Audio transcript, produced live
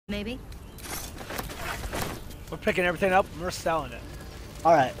Maybe. We're picking everything up and we're selling it.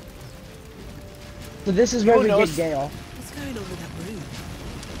 Alright. So this is where we knows? get Gale. What's going on with that room?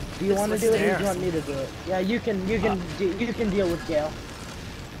 Do you want to do it or there. do you want me to do it? Yeah, you can deal with Gale.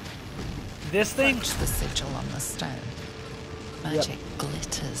 This thing? Punch the sigil on the stone. Magic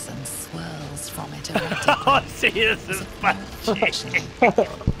glitters and swirls from it erratically. Oh, see, this is fun. Unfortunately, it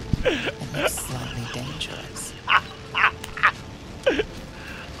looks slightly dangerous.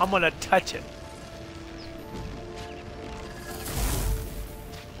 I'm gonna touch it.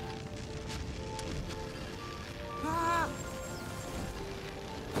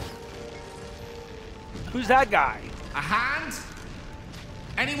 Who's that guy? A hand?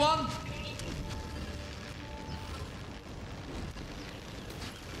 Anyone?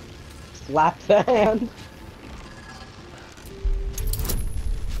 Slap the hand.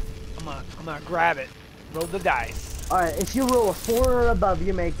 I'm gonna grab it. Roll the dice. Alright, if you roll a 4 or above,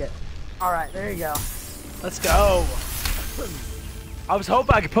 you make it. Alright, there you go. Let's go. I was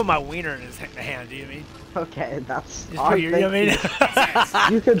hoping I could put my wiener in his hand. Do you mean? Okay, that's. Just put your, you know what I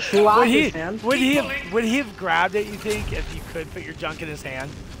mean? You could slap would his hand. Would he have grabbed it? You think if you could put your junk in his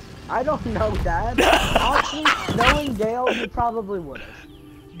hand? I don't know, Dad. Honestly, knowing Gale, he probably would have.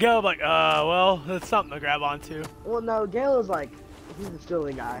 Go like, well, that's something to grab onto. Well, no, Gale is like, he's a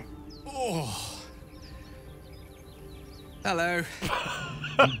silly guy. Oh. Hello.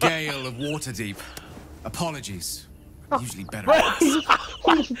 I'm Gale of Waterdeep. Apologies. I'm usually better at this.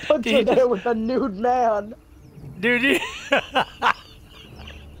 He just puts her there with a nude man. Dude, you...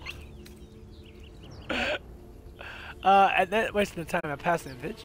 and then wasting the time of passing the pitch.